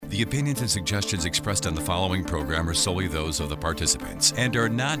The opinions and suggestions expressed on the following program are solely those of the participants and are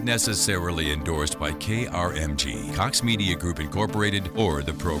not necessarily endorsed by KRMG, Cox Media Group Incorporated, or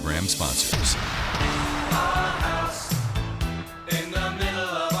the program sponsors.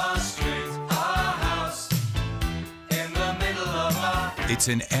 It's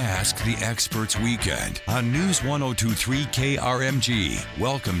an Ask the Experts weekend on News 1023 KRMG.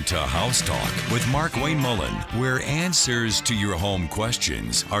 Welcome to House Talk with Mark Wayne Mullen, where answers to your home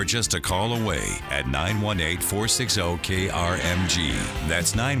questions are just a call away at 918-460-KRMG.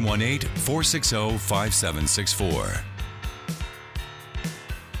 That's 918-460-5764.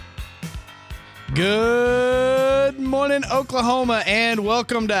 Good morning, Oklahoma, and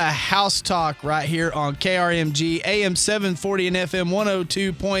welcome to House Talk right here on KRMG, AM 740 and FM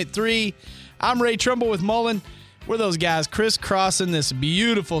 102.3. I'm Ray Trumbull with Mullen. We're those guys crisscrossing this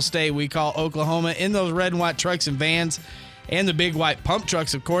beautiful state we call Oklahoma in those red and white trucks and vans and the big white pump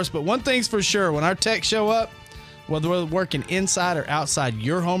trucks, of course. But one thing's for sure, when our techs show up, whether we're working inside or outside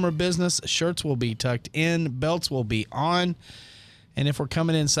your home or business, shirts will be tucked in, belts will be on. And if we're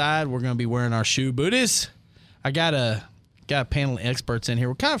coming inside, we're going to be wearing our shoe booties. I got a panel of experts in here.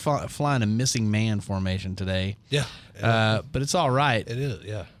 We're kind of flying a missing man formation today. Yeah. But it's all right. It is,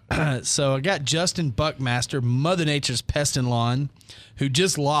 yeah. So I got Justin Buckmaster, Mother Nature's Pest and Lawn, who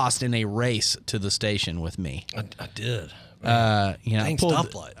just lost in a race to the station with me. I did. I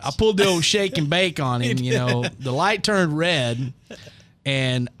pulled the old shake and bake on him. The light turned red,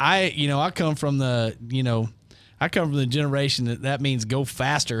 and I come from the generation that means go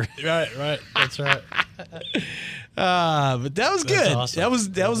faster. Right. That's right. But that was good.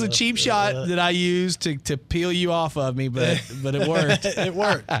 Awesome. That was a cheap shot that I used to peel you off of me, but it worked. It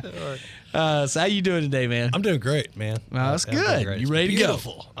worked. So how you doing today, man? I'm doing great, man. Well, that's good. Great. You ready to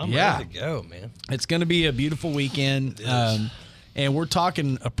Beautiful. go? I'm ready to go, man. It's going to be a beautiful weekend, and we're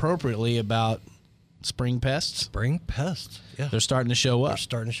talking appropriately about spring pests. Spring pests. Yeah. They're starting to show up.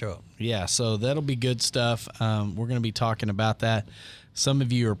 Yeah, so that'll be good stuff. We're going to be talking about that. Some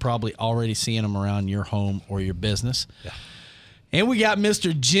of you are probably already seeing them around your home or your business. Yeah. And we got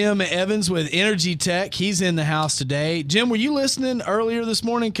Mr. Jim Evans with Energy Tech. He's in the house today. Jim, were you listening earlier this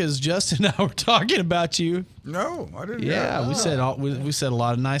morning? Because Justin and I were talking about you. No, I didn't. Yeah, we said a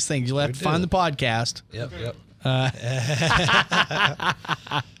lot of nice things. You'll have to find the podcast. Yep.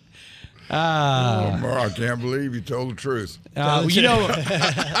 I can't believe you told the truth. I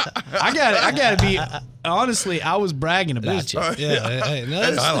got to be honestly. I was bragging about you. Yeah,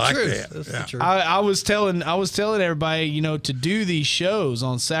 that's I the like truth. that. That's Yeah. the truth. I was telling everybody, to do these shows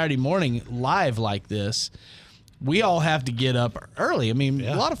on Saturday morning live like this, we all have to get up early. I mean,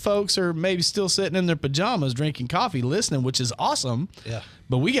 a lot of folks are maybe still sitting in their pajamas drinking coffee, listening, which is awesome. Yeah.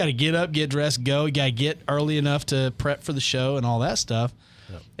 But we got to get up, get dressed, go. You got to get early enough to prep for the show and all that stuff.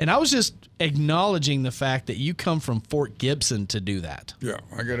 Yep. And I was just acknowledging the fact that you come from Fort Gibson to do that. Yeah,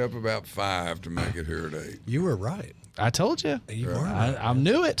 I get up about 5 to make it here at 8. You were right. I told you. You were right. I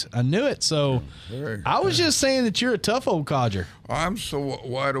knew it. So I was just saying that you're a tough old codger. I'm so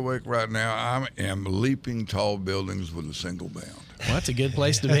wide awake right now. I am leaping tall buildings with a single bound. Well, that's a good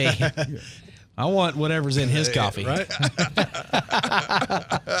place to be. I want whatever's in his coffee. Right?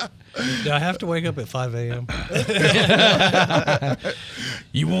 Do I have to wake up at 5 a.m.?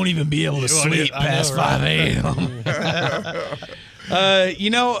 You won't even be able to sleep past 5 a.m.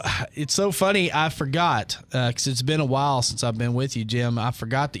 It's so funny. I forgot, because it's been a while since I've been with you, Jim. I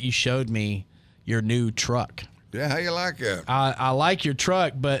forgot that you showed me your new truck. Yeah, how you like that? I like your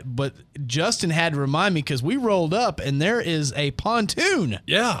truck, but Justin had to remind me because we rolled up and there is a pontoon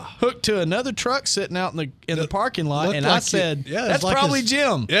hooked to another truck sitting out in the parking lot, and I said, that's like probably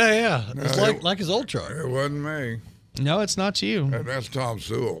Jim. Yeah. It's like his old truck. It wasn't me. No, it's not you. That's Tom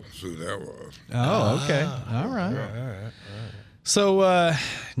Sewell. Who that was. Oh, okay. All right. So,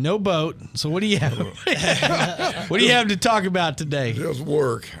 no boat. So what do you have? What do you have to talk about today? Just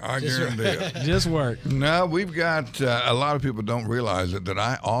work, I guarantee it. Just work. No, we've got a lot of people don't realize it that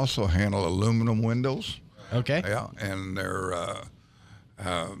I also handle aluminum windows. Okay. Yeah, and they're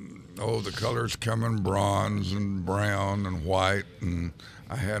the colors come in bronze and brown and white, and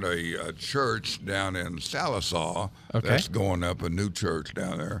I had a church down in Salisaw that's going up, a new church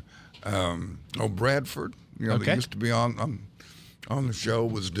down there. Bradford, they used to be on the show,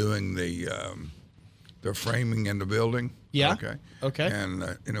 was doing the framing in the building. Yeah. Okay.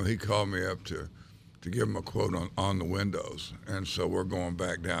 And he called me up to give him a quote on the windows, and so we're going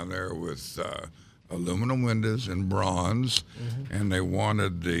back down there with aluminum windows in bronze, and they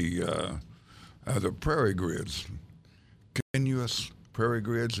wanted the prairie grids, continuous prairie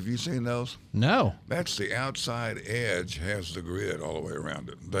grids. Have you seen those? No. That's the outside edge has the grid all the way around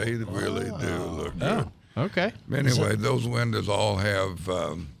it. They really do look good. Oh, okay. Anyway, those windows all have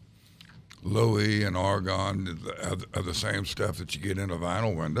low E and argon, are the same stuff that you get in a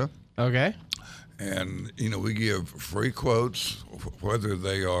vinyl window. Okay. And, we give free quotes, whether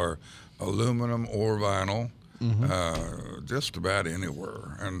they are aluminum or vinyl, just about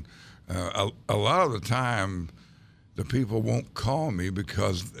anywhere. And a lot of the time, the people won't call me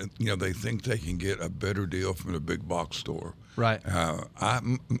because, they think they can get a better deal from the big box store. Right.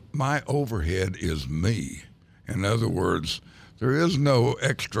 My overhead is me. In other words, there is no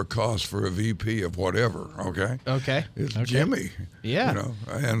extra cost for a VP of whatever, okay? Okay. It's okay. Jimmy. Yeah.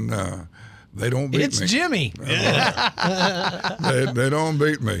 And they don't beat me. It's Jimmy. They don't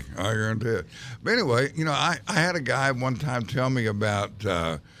beat me, I guarantee it. But anyway, I had a guy one time tell me about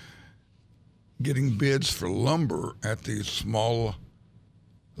getting bids for lumber at these small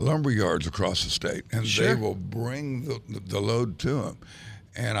lumber yards across the state, and they will bring the load to him.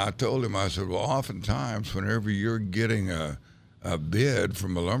 And I told him, I said, well, oftentimes whenever you're getting a bid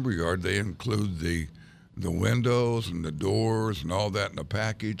from a lumber yard, they include the windows and the doors and all that in the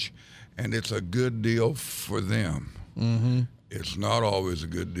package, and it's a good deal for them. Mm-hmm. It's not always a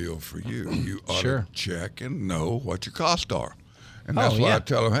good deal for you. You ought to check and know what your costs are. And that's why I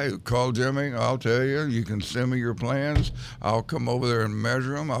tell them, hey, call Jimmy. I'll tell you. You can send me your plans. I'll come over there and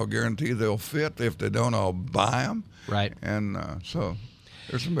measure them. I'll guarantee they'll fit. If they don't, I'll buy them. Right. And so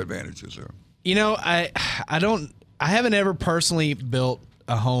there's some advantages there. I haven't ever personally built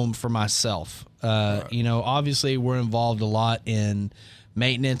a home for myself. Obviously we're involved a lot in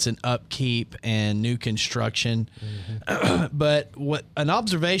maintenance and upkeep and new construction. Mm-hmm. But an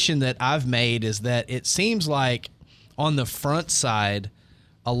observation that I've made is that it seems like on the front side,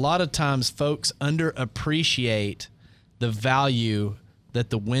 a lot of times folks underappreciate the value that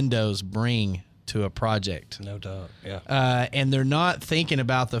the windows bring to a project. No doubt, yeah. And they're not thinking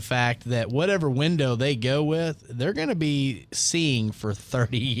about the fact that whatever window they go with, they're going to be seeing for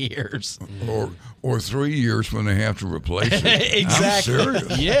 30 years. Or 3 years when they have to replace it. Exactly. I'm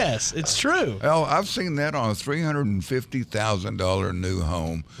serious. Yes, it's true. Well, I've seen that on a $350,000 new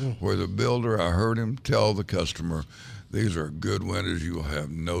home where the builder, I heard him tell the customer, these are good windows, you will have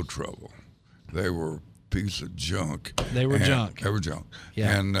no trouble. They were a piece of junk. They were junk. They were junk.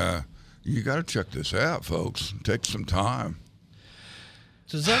 Yeah. And you got to check this out, folks. Take some time.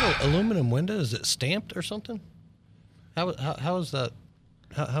 So is that an aluminum window? Is it stamped or something? How is that?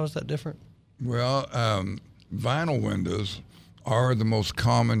 How is that different? Well, vinyl windows are the most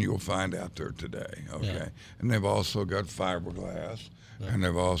common you'll find out there today. Okay, Yeah. And they've also got fiberglass, and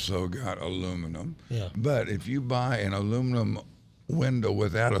they've also got aluminum. Yeah. But if you buy an aluminum window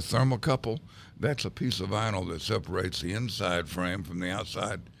without a thermocouple, that's a piece of vinyl that separates the inside frame from the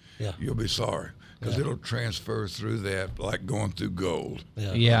outside. Yeah. You'll be sorry because it'll transfer through that like going through gold.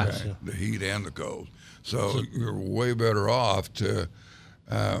 Yeah. Okay? The heat and the cold. So you're way better off to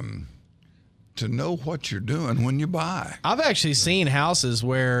know what you're doing when you buy. I've actually seen houses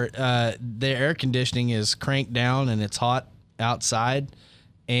where the air conditioning is cranked down and it's hot outside,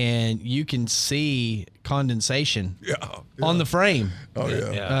 and you can see condensation on the frame. Oh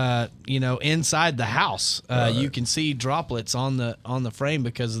yeah. Inside the house, you can see droplets on the frame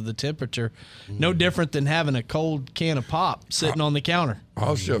because of the temperature. No different than having a cold can of pop sitting on the counter.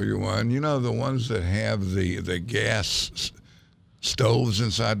 I'll show you one. You know the ones that have the gas stoves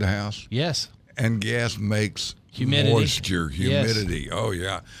inside the house? Yes. And gas makes Humidity. moisture, humidity. Yes. Oh,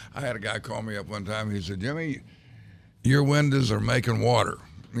 yeah. I had a guy call me up one time. He said, Jimmy, your windows are making water.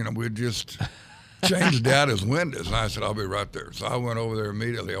 We just changed out his windows. And I said, I'll be right there. So I went over there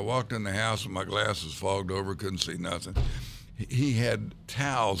immediately. I walked in the house and my glasses fogged over, couldn't see nothing. He had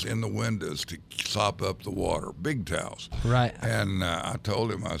towels in the windows to sop up the water, big towels. Right. And I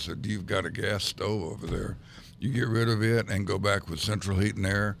told him, I said, you've got a gas stove over there. You get rid of it and go back with central heat and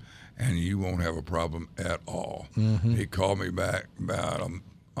air, and you won't have a problem at all. Mm-hmm. He called me back about,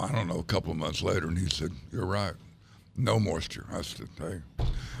 a couple of months later, and he said, you're right. No moisture. I said, hey.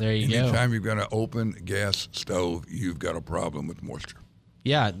 There you go. Anytime you've got an open gas stove, you've got a problem with moisture.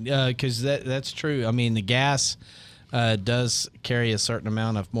 Yeah, because that's true. I mean, the gas does carry a certain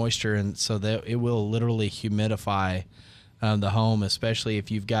amount of moisture, and so that it will literally humidify the home, especially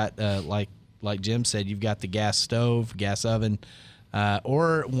if you've got, like Jim said, you've got the gas stove, gas oven,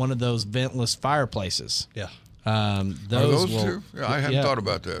 or one of those ventless fireplaces. Yeah. Those will, two? Yeah, I hadn't thought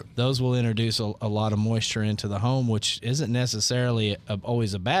about that. Those will introduce a lot of moisture into the home, which isn't necessarily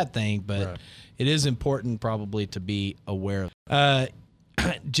always a bad thing, but it is important probably to be aware of.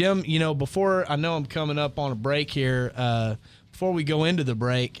 Jim, before I know I'm coming up on a break here, before we go into the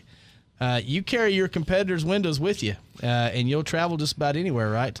break, you carry your competitors' windows with you, and you'll travel just about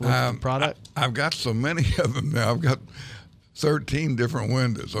anywhere, right, to look at the product? I've got so many of them now. I've got 13 different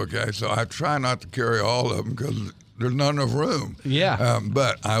windows, okay? So I try not to carry all of them because there's not enough room. Yeah.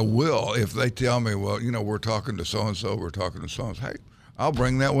 But I will if they tell me, well, we're talking to so-and-so, we're talking to so-and-so. Hey, I'll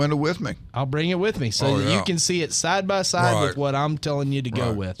bring that window with me. I'll bring it with me so that you can see it side by side with what I'm telling you to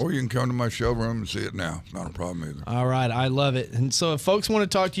go with. Or you can come to my showroom and see it now. It's not a problem either. All right. I love it. And so if folks want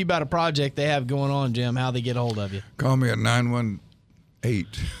to talk to you about a project they have going on, Jim, how they get a hold of you? Call me at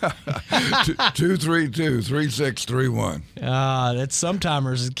 918-232-3631. That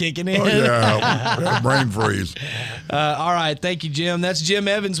Sometimers is kicking in. Oh, yeah. Brain freeze. All right. Thank you, Jim. That's Jim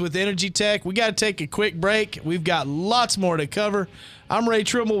Evans with Energy Tech. We got to take a quick break. We've got lots more to cover. I'm Ray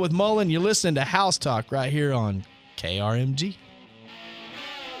Trimble with Mullen. You're listening to House Talk right here on KRMG.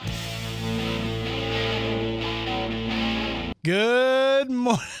 Good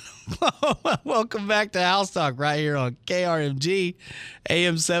morning. Welcome back to House Talk right here on KRMG,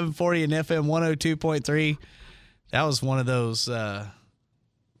 AM 740 and FM 102.3. That was one of those,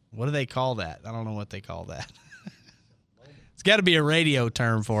 what do they call that? I don't know what they call that. It's got to be a radio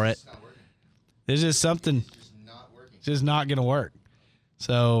term for it. There's just something, it's just not going to work.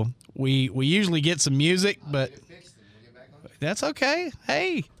 So we usually get some music, but that's okay.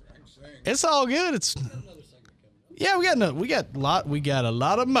 Hey, it's all good. It's we got a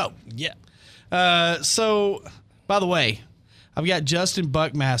lot of mo. Yeah. So by the way, I've got Justin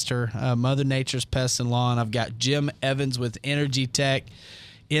Buckmaster, Mother Nature's Pest and Lawn. I've got Jim Evans with Energy Tech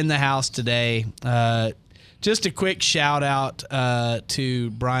in the house today. Just a quick shout out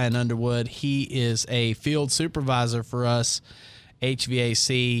to Brian Underwood. He is a field supervisor for us.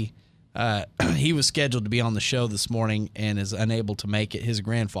 HVAC. He was scheduled to be on the show this morning and is unable to make it. His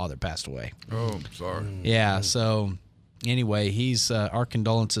grandfather passed away. Oh, sorry. Yeah, so anyway, he's our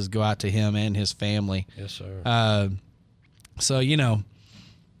condolences go out to him and his family. Yes, sir. So,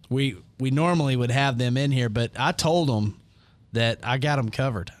 we normally would have them in here, but I told them that I got them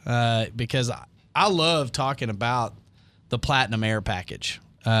covered because I love talking about the Platinum Air Package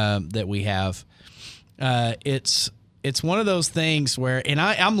that we have. It's one of those things where, and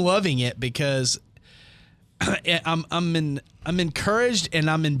I'm loving it because I'm encouraged and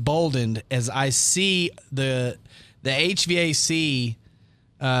I'm emboldened as I see the HVAC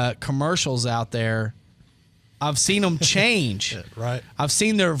commercials out there. I've seen them change. Right. I've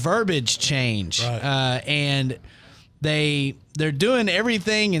seen their verbiage change, right. And they're doing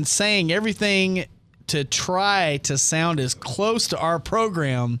everything and saying everything to try to sound as close to our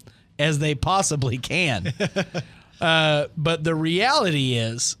program as they possibly can. But the reality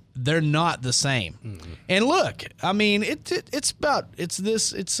is they're not the same. Mm-hmm. And look, I mean, it's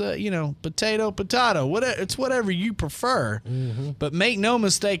potato, whatever, it's whatever you prefer. Mm-hmm. But make no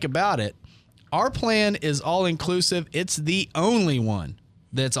mistake about it, our plan is all inclusive. It's the only one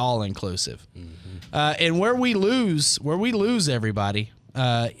that's all inclusive. Mm-hmm. And where we lose everybody,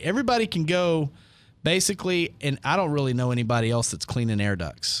 everybody can go. Basically, and I don't really know anybody else that's cleaning air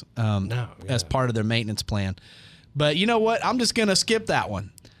ducts as part of their maintenance plan. But you know what? I'm just going to skip that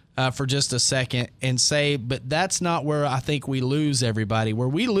one for just a second and say, but that's not where I think we lose everybody. Where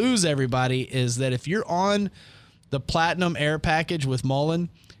we lose everybody is that if you're on the Platinum Air Package with Mullen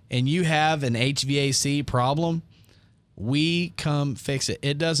and you have an HVAC problem, we come fix it.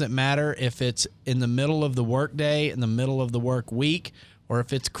 It doesn't matter if it's in the middle of the work day, in the middle of the work week, or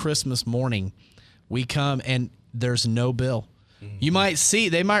if it's Christmas morning. We come and there's no bill. Mm-hmm. You might see,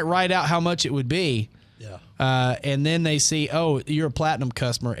 they might write out how much it would be. Yeah. And then they see, oh, you're a Platinum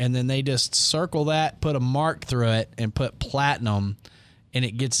customer. And then they just circle that, put a mark through it, and put Platinum, and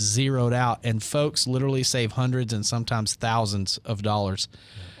it gets zeroed out. And folks literally save hundreds and sometimes thousands of dollars.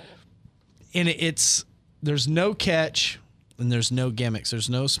 Yeah. And there's no catch and there's no gimmicks. There's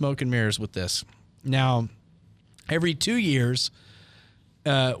no smoke and mirrors with this. Now, every 2 years,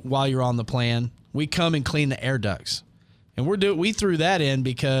 while you're on the plan, we come and clean the air ducts. And we threw that in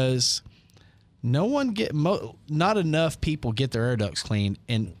because not enough people get their air ducts cleaned,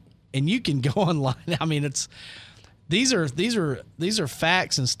 and you can go online. I mean, these are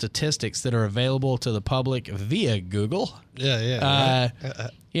facts and statistics that are available to the public via Google. Yeah.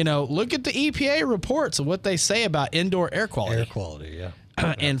 Look at the EPA reports of what they say about indoor air quality. Air quality, yeah.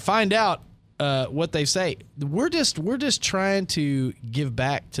 And find out what they say. We're just trying to give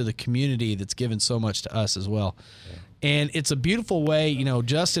back to the community that's given so much to us as well. Yeah. And it's a beautiful way,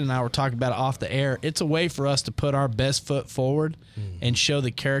 Justin and I were talking about it off the air. It's a way for us to put our best foot forward and show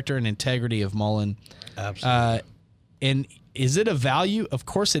the character and integrity of Mullen. Absolutely. And is it a value? Of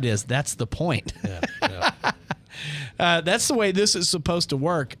course it is. That's the point. Yeah. That's the way this is supposed to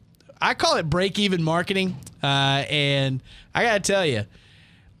work. I call it break-even marketing, and I got to tell you,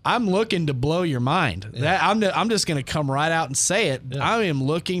 I'm looking to blow your mind. Yeah. I'm just going to come right out and say it. Yeah. I am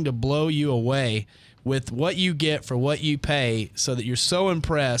looking to blow you away with what you get for what you pay, so that you're so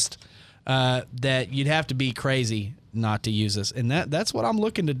impressed that you'd have to be crazy not to use this, and that's what I'm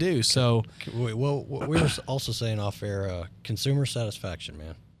looking to do. So, well, we were also saying off air, consumer satisfaction,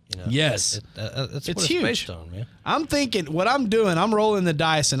 man. You know, yes, it's what it's huge. Based on, man. I'm thinking what I'm doing. I'm rolling the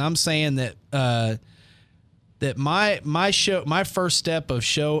dice, and I'm saying that that my first step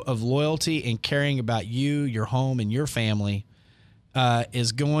of loyalty and caring about you, your home, and your family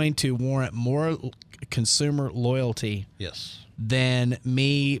is going to warrant more consumer loyalty. Yes. Than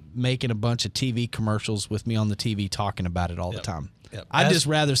me making a bunch of TV commercials with me on the TV talking about it all the time. Yep. I'd just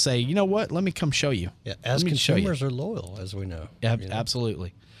rather say, you know what? Let me come show you. Yeah, as consumers are loyal, as we know. Yeah, you know?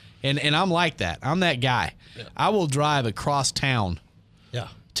 Absolutely. And I'm like that. I'm that guy. Yeah. I will drive across town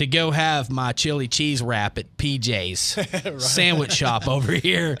to go have my chili cheese wrap at PJ's right. Sandwich shop over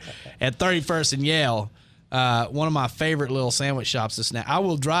here at 31st and Yale. One of my favorite little sandwich shops is now.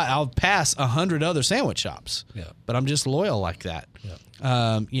 I'll pass 100 other sandwich shops, but I'm just loyal like that,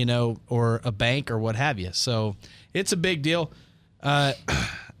 you know, or a bank or what have you. So it's a big deal.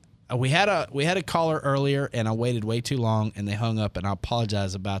 We had a caller earlier, and I waited way too long, and they hung up, and I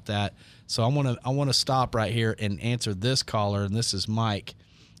apologize about that. So I want to stop right here and answer this caller, and this is Mike.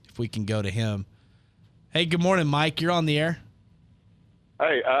 If we can go to him. Hey, good morning, Mike. You're on the air.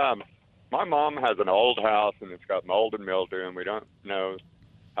 Hey, my mom has an old house, and it's got mold and mildew, and we don't know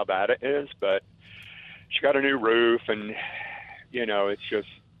how bad it is, but she got a new roof, and, you know, it's just,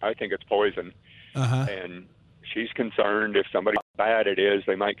 I think it's poison. Uh-huh. And she's concerned if somebody how bad it is,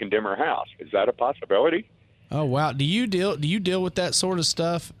 they might condemn her house. Is that a possibility? Oh, wow. Do you deal with that sort of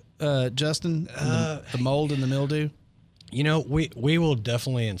stuff, Justin? The mold and the mildew? You know, we will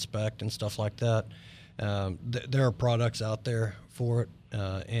definitely inspect and stuff like that. There are products out there for it.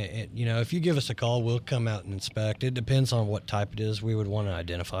 And, you know, if you give us a call, we'll come out and inspect. It depends on what type it is. We would want to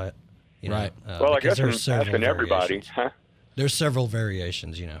identify it. Right. Well, I guess I'm asking everybody. Huh? There's several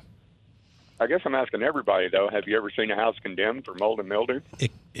variations, you know. I guess I'm asking everybody, though. Have you ever seen a house condemned for mold and mildew?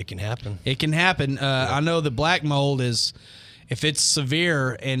 It can happen. It can happen. I know the black mold is, if it's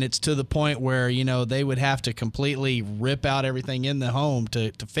severe and it's to the point where, you know, they would have to completely rip out everything in the home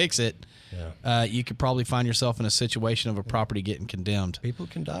to fix it. Yeah. You could probably find yourself in a situation of a property getting condemned. People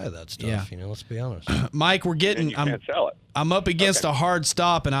can die of that stuff, you know, let's be honest. Mike, And you can't sell it. I'm up against a hard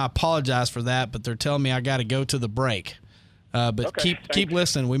stop, and I apologize for that, but they're telling me I got to go to the break. But keep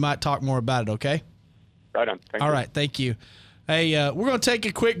listening. We might talk more about it, okay? Right on. Thank All you. right, thank you. Hey, we're going to take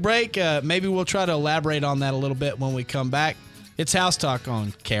a quick break. Maybe we'll try to elaborate on that a little bit when we come back. It's House Talk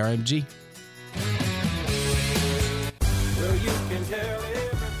on KRMG. Well, you can tell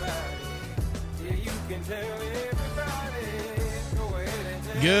everybody. Yeah, you can tell everybody. Go ahead and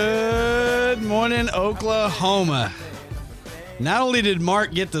tell Good morning, Oklahoma. Not only did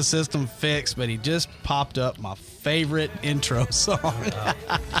Mark get the system fixed, but he just popped up my favorite intro song.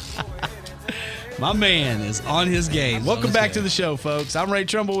 My man is on his game. Welcome back to the show, folks. I'm Ray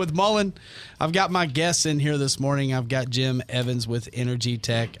Trumbull with Mullen. I've got my guests in here this morning. I've got Jim Evans with Energy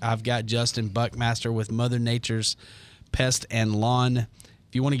Tech. I've got Justin Buckmaster with Mother Nature's Pest and Lawn. If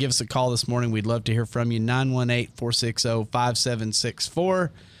you want to give us a call this morning, we'd love to hear from you.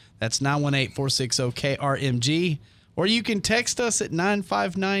 918-460-5764. That's 918-460-KRMG. Or you can text us at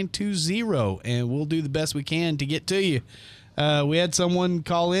 95920, and we'll do the best we can to get to you. We had someone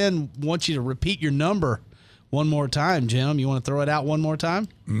call in, want you to repeat your number one more time, Jim. You want to throw it out one more time?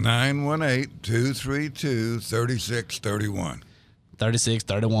 918-232-3631.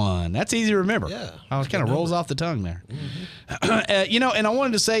 3631. That's easy to remember. Yeah. It kind of rolls off the tongue there. Mm-hmm. You know, and I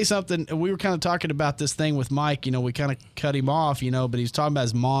wanted to say something. We were kind of talking about this thing with Mike. You know, we kind of cut him off, you know, but he's talking about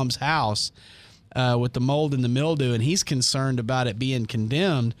his mom's house with the mold and the mildew, and he's concerned about it being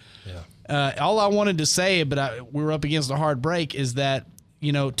condemned. Yeah. All I wanted to say, but we were up against a hard break, is that,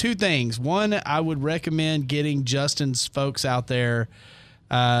 you know, two things. One, I would recommend getting Justin's folks out there.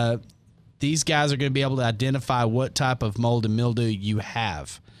 These guys are going to be able to identify what type of mold and mildew you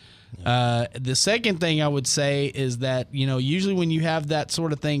have. Yeah. The second thing I would say is that, you know, usually when you have that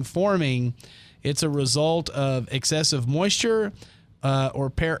sort of thing forming, it's a result of excessive moisture, or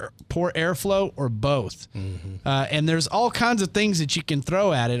poor airflow, or both. Mm-hmm. And there's all kinds of things that you can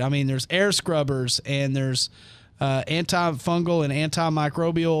throw at it. I mean, there's air scrubbers, and there's antifungal and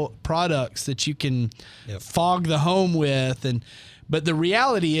antimicrobial products that you can fog the home with. But the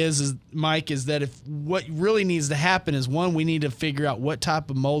reality is Mike, is that if what really needs to happen is, one, we need to figure out what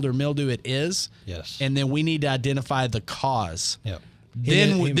type of mold or mildew it is. Yes. And then we need to identify the cause. Yeah.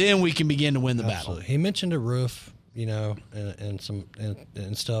 Then we can begin to win the Absolutely. battle. He mentioned a roof, and some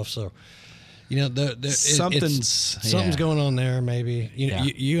and stuff. So, something's going on there. Maybe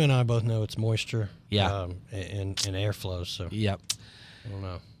you and I both know it's moisture. Yeah. And airflow. So. Yep. I don't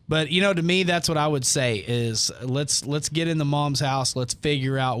know. But to me, that's what I would say is let's get in the mom's house. Let's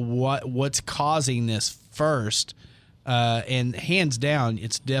figure out what's causing this first. And hands down,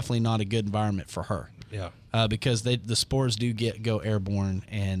 it's definitely not a good environment for her. Yeah. Because the spores do go airborne,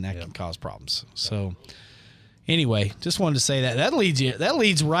 and that can cause problems. So anyway, just wanted to say that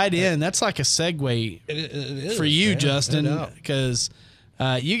leads right in. That's like a segue It is, for you, man. Justin, because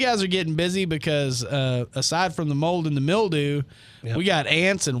you guys are getting busy because aside from the mold and the mildew, we got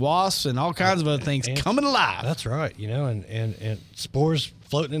ants and wasps and all kinds of other things coming alive. That's right. And spores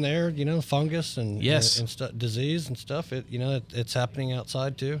floating in the air, fungus and disease and stuff. It's happening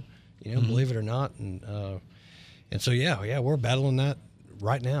outside too, believe it or not. And so, we're battling that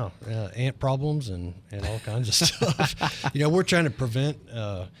right now. Ant problems and all kinds of stuff. We're trying to prevent,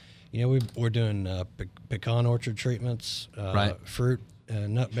 we're doing pecan orchard treatments, fruit,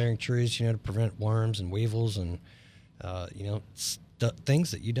 nut-bearing trees, to prevent worms and weevils and, things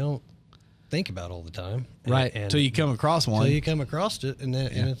that you don't think about all the time. Right. Until you come across one. Until you come across it. And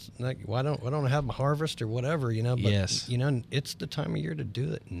it's like, why don't I have my harvest or whatever, but, it's the time of year to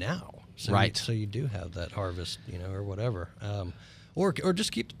do it now. So so you do have that harvest, or whatever. Or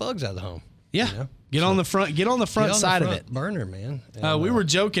just keep the bugs out of the home. Yeah. Get on the front side of it. Burner, man. We were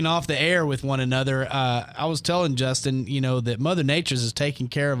joking off the air with one another. I was telling Justin, that Mother Nature's has taken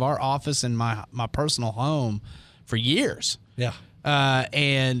care of our office and my personal home for years. Yeah.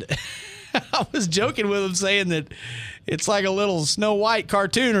 And I was joking with him saying that it's like a little Snow White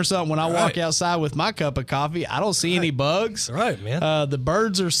cartoon or something. When I walk outside with my cup of coffee, I don't see any bugs. Right, man. The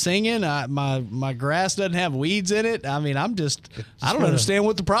birds are singing. My grass doesn't have weeds in it. I mean, I don't understand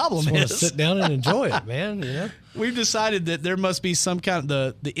what the problem is. To sit down and enjoy it, man. We've decided that there must be some kind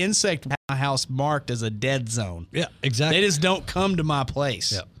of the insect in my house marked as a dead zone. Yeah, exactly. They just don't come to my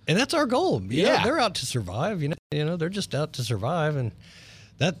place. Yeah. And that's our goal. Yeah. They're out to survive, they're just out to survive, and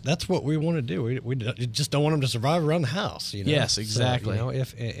that's what we want to do. We just don't want them to survive around the house, Yes, exactly. So,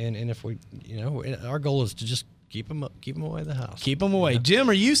 if we, our goal is to just keep them away the house. Keep them away. Jim,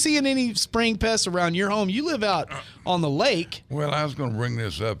 are you seeing any spring pests around your home? You live out on the lake. Well, I was going to bring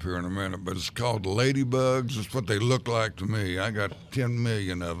this up here in a minute, but it's called ladybugs. It's what they look like to me. I got 10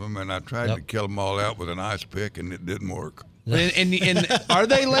 million of them, and I tried to kill them all out with an ice pick, and it didn't work. And are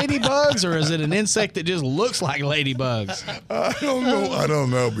they ladybugs, or is it an insect that just looks like ladybugs? I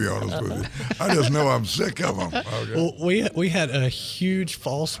don't know, to be honest with you. I just know I'm sick of them. Okay. Well, we had a huge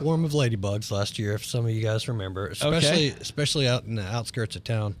fall swarm of ladybugs last year, if some of you guys remember, especially out in the outskirts of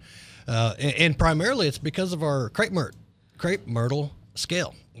town. And primarily it's because of our crepe myrtle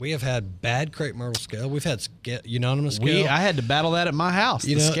scale. We have had bad crepe myrtle scale. We've had unanimous scale. I had to battle that at my house,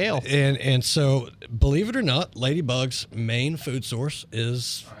 the scale. And so, believe it or not, ladybug's main food source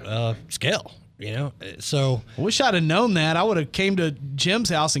is scale. So I wish I'd have known that. I would have came to Jim's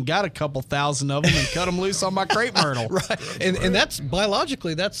house and got a couple thousand of them and cut them loose on my crepe myrtle. Right. And that's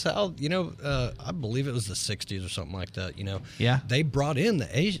biologically, that's how, I believe it was the 60s or something like that, Yeah. They brought in the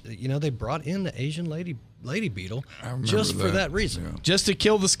Asian lady beetle just for that reason. Yeah. Just to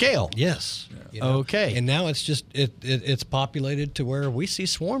kill the scale. Yes. Okay. And now it's just it's populated to where we see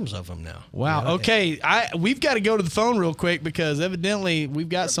swarms of them now. Wow. Okay. We've got to go to the phone real quick because evidently we've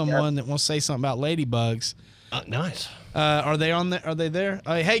got someone that wants to say something about ladybugs. Nice. Are they on there? Are they there?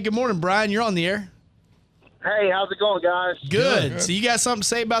 Hey, good morning, Brian. You're on the air. Hey, how's it going, guys? Good. So you got something to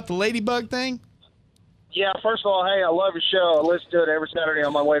say about the ladybug thing? Yeah, first of all, hey, I love your show. I listen to it every Saturday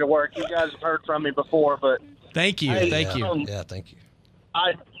on my way to work. You guys have heard from me before, but Thank you. Hey, Thank you. Yeah, thank you.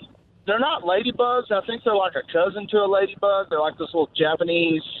 They're not ladybugs. I think they're like a cousin to a ladybug. They're like this little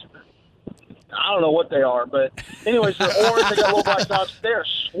Japanese. I don't know what they are, but anyways, they're orange. They got little black dots. They're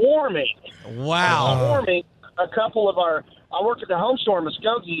swarming. Wow. Swarming. A couple of I work at the home store in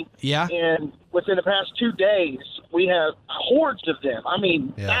Muskogee. Yeah. And within the past 2 days, we have hordes of them. I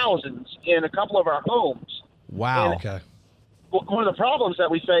mean, thousands in a couple of our homes. Wow. Okay. One of the problems that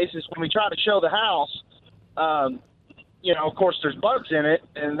we face is when we try to show the house, of course, there's bugs in it,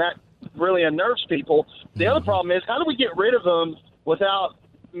 and that really unnerves people. The other problem is, how do we get rid of them without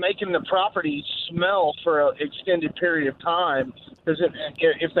making the property smell for an extended period of time? Because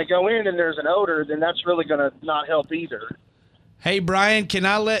if they go in and there's an odor, then that's really going to not help either. Hey, Brian, can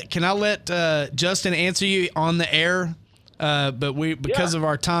I let Justin answer you on the air? but because of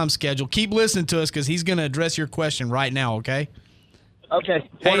our time schedule, keep listening to us because he's going to address your question right now. Okay. Okay.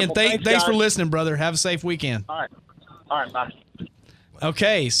 Hey, and thanks guys. for listening, brother. Have a safe weekend. All right. Bye.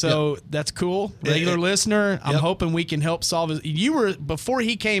 Okay, so that's cool. Regular listener, I'm hoping we can help solve it. You were, before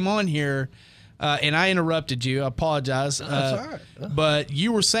he came on here, and I interrupted you. I apologize. That's all right. But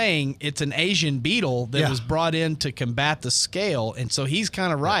you were saying it's an Asian beetle that was brought in to combat the scale, and so he's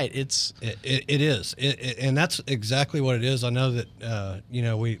kind of right. It is, and that's exactly what it is. I know that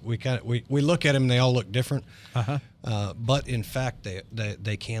we look at them; they all look different. But in fact,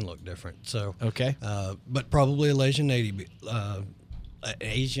 they can look different. So okay, but probably Asian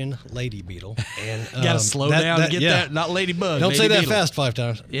lady beetle, and you got to slow down to get that. Not ladybug. Don't say that beetle. fast 5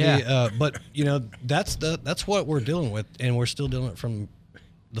 times. Yeah, but that's what we're dealing with, and we're still dealing it from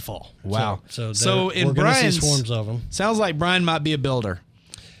the fall. Wow. So in we're going to see Brian's swarms of them. Sounds like Brian might be a builder.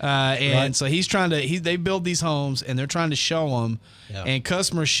 Right. So he's trying to. They build these homes and they're trying to show them, and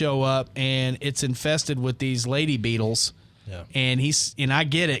customers show up and it's infested with these lady beetles. Yeah. And I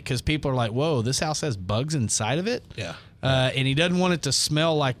get it because people are like, "Whoa, this house has bugs inside of it." Yeah. And he doesn't want it to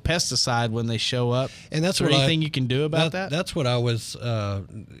smell like pesticide when they show up. And that's anything you can do about that. That's what I was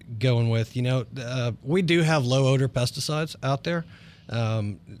going with. We do have low odor pesticides out there,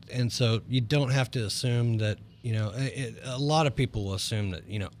 and so you don't have to assume that. A lot of people will assume that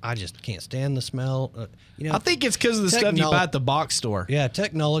I just can't stand the smell. I think it's because of the stuff you buy at the box store. Yeah,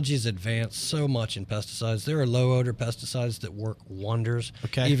 technology's advanced so much in pesticides. There are low odor pesticides that work wonders,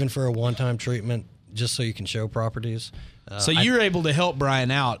 even for a one-time treatment, just so you can show properties. So you're able to help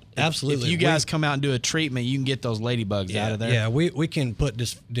Brian out. Absolutely. If you guys come out and do a treatment, you can get those ladybugs out of there. Yeah, we can put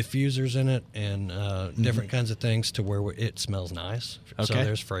diffusers in it and different kinds of things to where it smells nice. Okay. So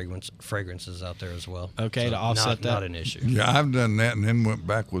there's fragrances out there as well. Okay, so to offset that. Not an issue. Yeah, I've done that and then went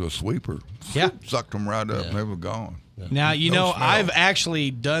back with a sweeper. Yeah. Sucked them right up and they were gone. Yeah. Now, No smell. I've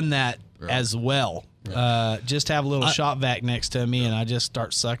actually done that as well. Just have a little shop vac next to me, and I just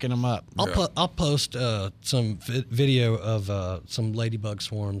start sucking them up. I'll post some video of some ladybug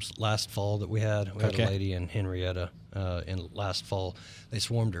swarms last fall that we had. We had a lady in Henrietta in last fall. They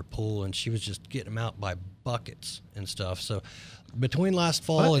swarmed her pool, and she was just getting them out by buckets and stuff. So between last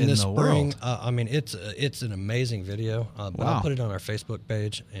fall and this spring, it's an amazing video. But I'll put it on our Facebook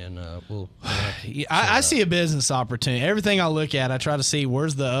page, and we'll. I see a business opportunity. Everything I look at, I try to see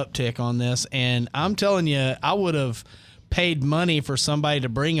where's the uptick on this, and I'm telling you, I would have paid money for somebody to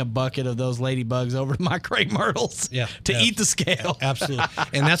bring a bucket of those ladybugs over to my crepe myrtles to eat the scale. Absolutely.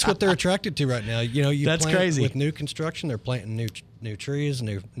 And that's what they're attracted to right now. That's crazy. With new construction, they're planting new trees,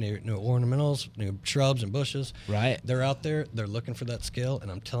 new ornamentals, new shrubs and bushes. Right. They're out there. They're looking for that scale.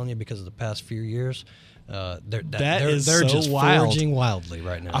 And I'm telling you, because of the past few years, they're so just wild. foraging wildly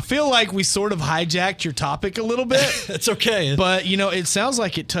right now. I feel like we sort of hijacked your topic a little bit. It's okay. But, it sounds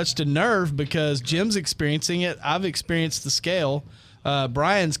like it touched a nerve because Jim's experiencing it. I've experienced the scale.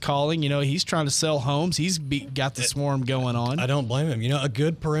 Brian's calling. He's trying to sell homes. He's got the swarm going on. I don't blame him. A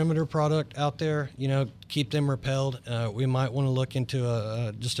good perimeter product out there, keep them repelled. We might want to look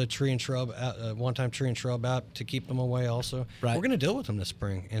into just a tree and shrub, one-time tree and shrub app to keep them away also. Right. We're going to deal with them this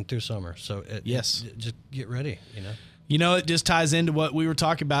spring and through summer. So just get ready, it just ties into what we were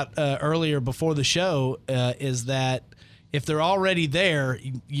talking about earlier before the show, is that if they're already there,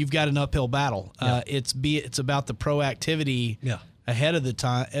 you've got an uphill battle. It's about the proactivity ahead of the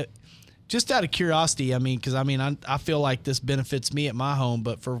time. Just out of curiosity, because I feel like this benefits me at my home,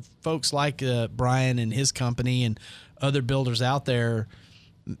 but for folks like Brian and his company and other builders out there,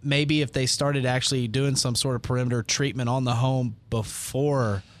 maybe if they started actually doing some sort of perimeter treatment on the home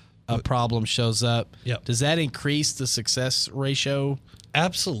before a problem shows up, does that increase the success ratio?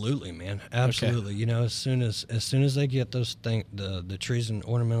 Absolutely, man. Absolutely. Okay. As soon as they get those the trees and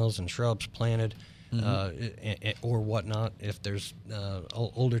ornamentals and shrubs planted, or whatnot, if there's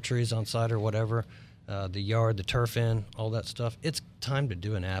older trees on site or whatever, the yard, the turf in, all that stuff, it's time to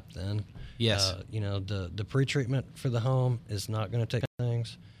do an app then. Yes. The pre-treatment for the home is not going to take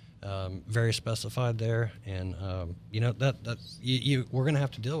things. Very specified there, and we're going to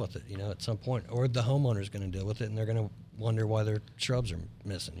have to deal with it, at some point, or the homeowner's going to deal with it, and they're going to wonder why their shrubs are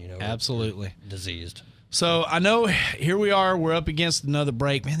missing, Absolutely. or diseased. So I know here we are. We're up against another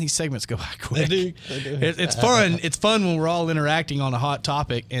break. Man, these segments go by quick. They do. It's fun. It's fun when we're all interacting on a hot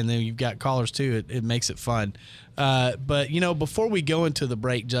topic, and then you've got callers too. It makes it fun. But before we go into the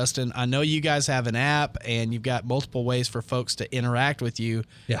break, Justin, I know you guys have an app, and you've got multiple ways for folks to interact with you.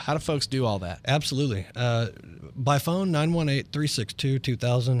 Yeah. How do folks do all that? Absolutely. By phone,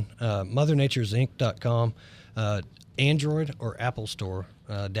 918-362-2000, mothernaturesinc.com, Android or Apple Store.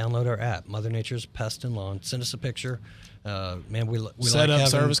 Download our app, Mother Nature's Pest and Lawn. Send us a picture. Man, we set like up having,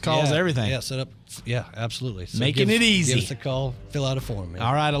 service calls, everything. Yeah, set up. Yeah, absolutely. So Making it easy. Give us a call, fill out a form. Man.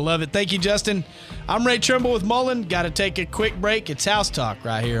 All right, I love it. Thank you, Justin. I'm Ray Trimble with Mullen. Got to take a quick break. It's House Talk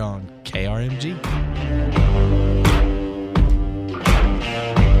right here on KRMG.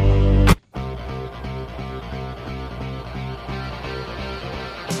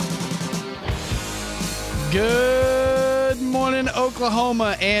 Good morning,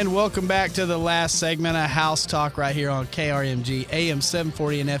 Oklahoma, and welcome back to the last segment of House Talk right here on KRMG, AM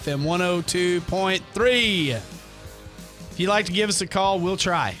 740 and FM 102.3. If you'd like to give us a call, we'll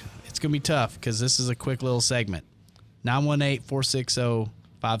try. It's going to be tough because this is a quick little segment.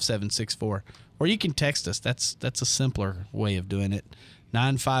 918-460-5764. Or you can text us. That's a simpler way of doing it.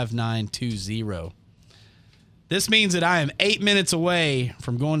 95920. This means that I am 8 minutes away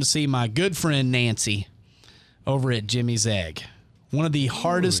from going to see my good friend Nancy over at Jimmy's Egg. One of the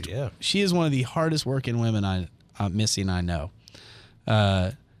hardest. yeah. She is one of the hardest working women Missy and I know.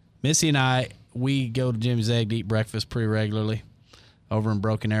 Missy and I, we go to Jimmy's Egg to eat breakfast pretty regularly over in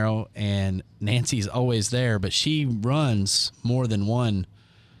Broken Arrow, and Nancy's always there, but she runs more than one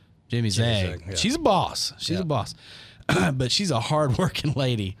Jimmy's Egg. Yeah. She's a boss. She's a boss. But she's a hard-working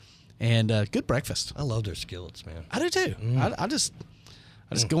lady, and good breakfast. I love their skillets, man. I do too. I just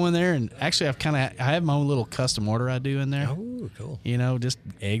go in there, and actually I have my own little custom order I do in there. Oh, cool. You know, just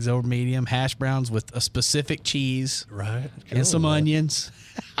eggs over medium, hash browns with a specific cheese, Right. and some Cool. onions.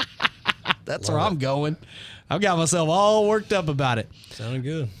 That's where Love I'm going. I've got myself all worked up about it. Sounding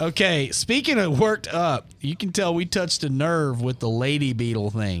good. Okay, speaking of worked up, you can tell we touched a nerve with the lady beetle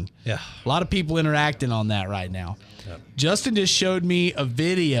thing. Yeah. A lot of people interacting on that right now. Yep. Justin just showed me a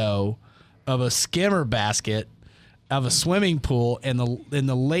video of a skimmer basket of a swimming pool, and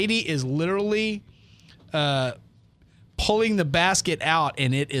the lady is literally pulling the basket out,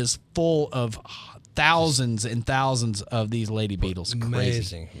 and it is full of thousands and thousands of these lady beetles.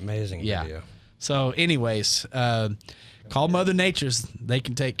 Crazy. Amazing Yeah. video. So, anyways, call Mother Nature's. They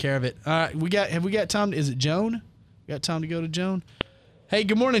can take care of it. All right, have we got time? Is it Joan? We got time to go to Joan? Hey,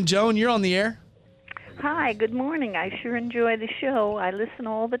 good morning, Joan. You're on the air. Hi, good morning. I sure enjoy the show. I listen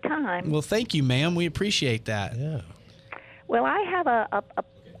all the time. Well, thank you, ma'am. We appreciate that. Yeah. Well, I have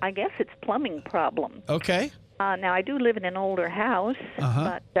I guess it's plumbing problem. Okay. Now, I do live in an older house,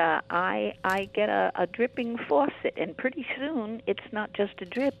 but I get a dripping faucet, and pretty soon it's not just a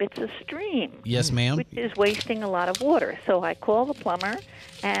drip, it's a stream. Yes, ma'am. Which is wasting a lot of water. So I call the plumber,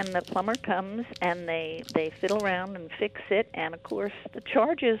 and the plumber comes, and they fiddle around and fix it. And, of course, the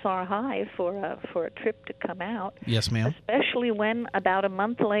charges are high for a trip to come out. Yes, ma'am. Especially when about a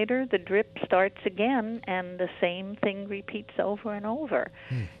month later the drip starts again, and the same thing repeats over and over.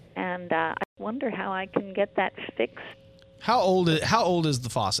 And I wonder how I can get that fixed. How old is the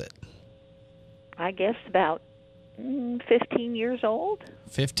faucet? I guess about 15 years old.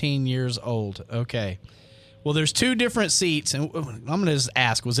 15 years old. Okay. Well, there's two different seats, and I'm going to just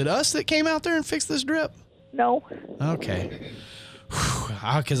ask, was it us that came out there and fixed this drip? No. Okay.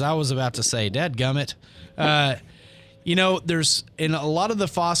 Because I was about to say, dadgummit. You know, there's in a lot of the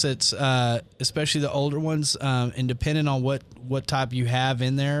faucets, especially the older ones, and depending on what type you have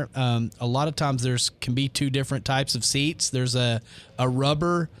in there, a lot of times can be two different types of seats. There's a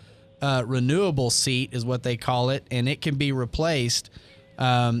rubber renewable seat is what they call it, and it can be replaced.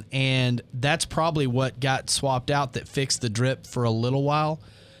 And that's probably what got swapped out that fixed the drip for a little while.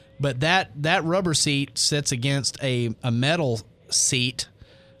 But that rubber seat sits against a metal seat,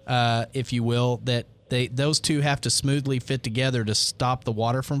 if you will, that those two have to smoothly fit together to stop the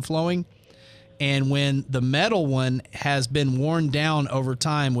water from flowing. And when the metal one has been worn down over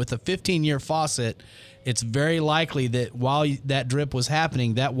time with a 15-year faucet, it's very likely that while that drip was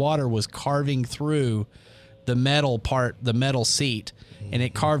happening, that water was carving through the metal seat, and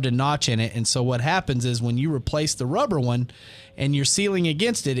it carved a notch in it. And so what happens is when you replace the rubber one and you're sealing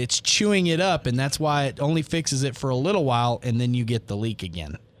against it, it's chewing it up, and that's why it only fixes it for a little while, and then you get the leak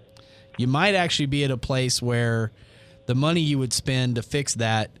again. You might actually be at a place where the money you would spend to fix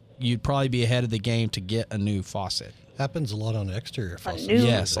that, you'd probably be ahead of the game to get a new faucet. Happens a lot on exterior faucets. new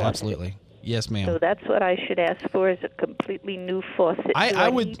Yes, faucet. absolutely. Yes, ma'am. So that's what I should ask for, is a completely new faucet. I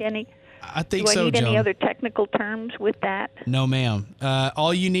would- need any? I think Do I so, need Joan. any other technical terms with that? No, ma'am.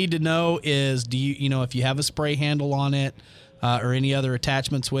 All you need to know is, if you have a spray handle on it or any other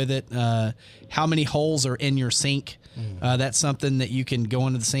attachments with it, how many holes are in your sink. That's something that you can go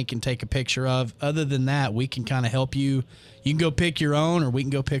into the sink and take a picture of. Other than that, we can kind of help you. You can go pick your own, or we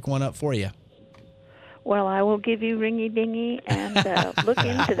can go pick one up for you. Well, I will give you ringy dingy and look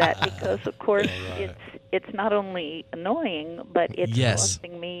into that, because of course it's not only annoying, but it's Yes.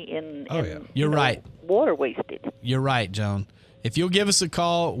 costing me in You're right. water wasted. You're right, Joan. If you'll give us a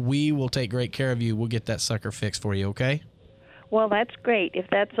call, we will take great care of you. We'll get that sucker fixed for you, okay? Well, that's great. If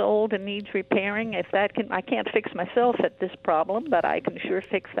that's old and needs repairing, I can't fix myself at this problem, but I can sure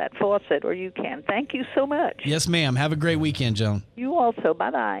fix that faucet, or you can. Thank you so much. Yes, ma'am. Have a great weekend, Joan. You also.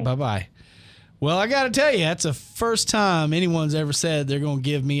 Bye-bye. Bye-bye. Well, I got to tell you, that's the first time anyone's ever said they're going to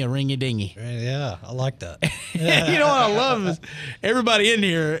give me a ringy-dingy. Yeah, I like that. You know what I love is everybody in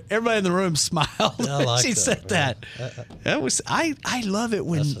the room smiled when like she that, said man. that. I love it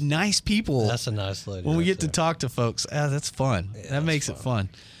when nice people. That's a nice lady. When we right get to there. talk to folks. That's fun. That makes it fun.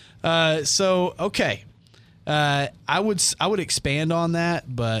 Okay. I would expand on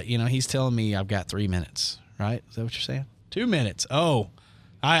that, but he's telling me I've got 3 minutes, right? Is that what you're saying? 2 minutes. Oh,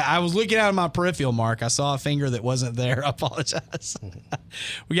 I was looking out of my peripheral, Mark. I saw a finger that wasn't there. I apologize.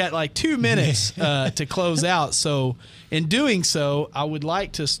 We got like 2 minutes to close out. So in doing so, I would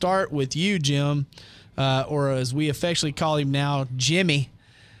like to start with you, Jim, or as we affectionately call him now, Jimmy.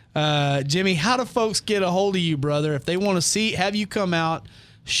 Jimmy, how do folks get a hold of you, brother? If they want to have you come out,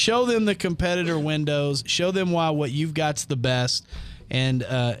 show them the competitor windows, show them why what you've got's the best, and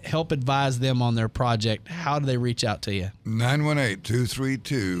help advise them on their project. How do they reach out to you?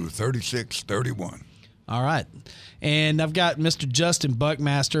 918-232-3631. All right. And I've got Mr. Justin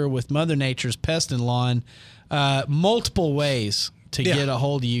Buckmaster with Mother Nature's Pest and Lawn. Multiple ways to get a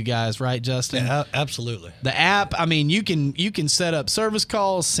hold of you guys, right, Justin? Yeah, absolutely. The app, I mean, you can set up service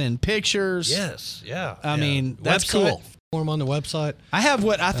calls, send pictures. Yes, yeah. I mean, that's cool. Form on the website. I have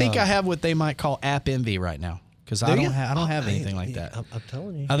I have what they might call app envy right now. Because I don't have anything like that. I'm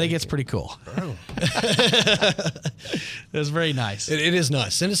telling you. I think it's pretty cool. It's very nice. It is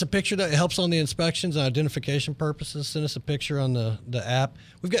nice. Send us a picture. That helps on the inspections and identification purposes. Send us a picture on the app.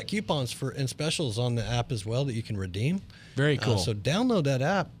 We've got coupons and specials on the app as well that you can redeem. Very cool. So download that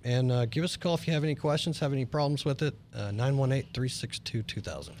app and give us a call if you have any questions, have any problems with it.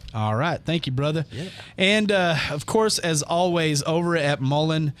 918-362-2000. All right. Thank you, brother. Yeah. And, of course, as always, over at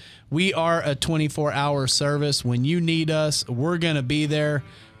Mullen, we are a 24-hour service. When you need us, we're going to be there.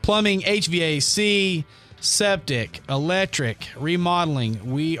 Plumbing, HVAC, septic, electric, remodeling.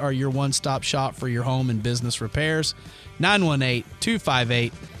 We are your one-stop shop for your home and business repairs.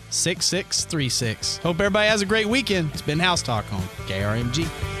 918-258-6636. Hope everybody has a great weekend. It's been House Talk on KRMG.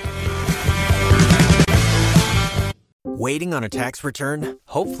 Waiting on a tax return?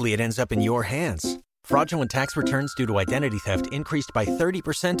 Hopefully it ends up in your hands. Fraudulent tax returns due to identity theft increased by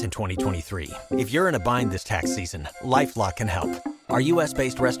 30% in 2023. If you're in a bind this tax season, LifeLock can help. Our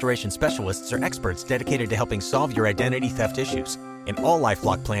U.S.-based restoration specialists are experts dedicated to helping solve your identity theft issues. And all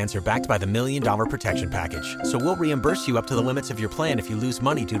LifeLock plans are backed by the $1 Million Protection Package. So we'll reimburse you up to the limits of your plan if you lose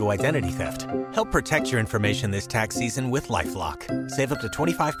money due to identity theft. Help protect your information this tax season with LifeLock. Save up to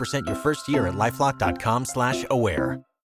 25% your first year at LifeLock.com/aware.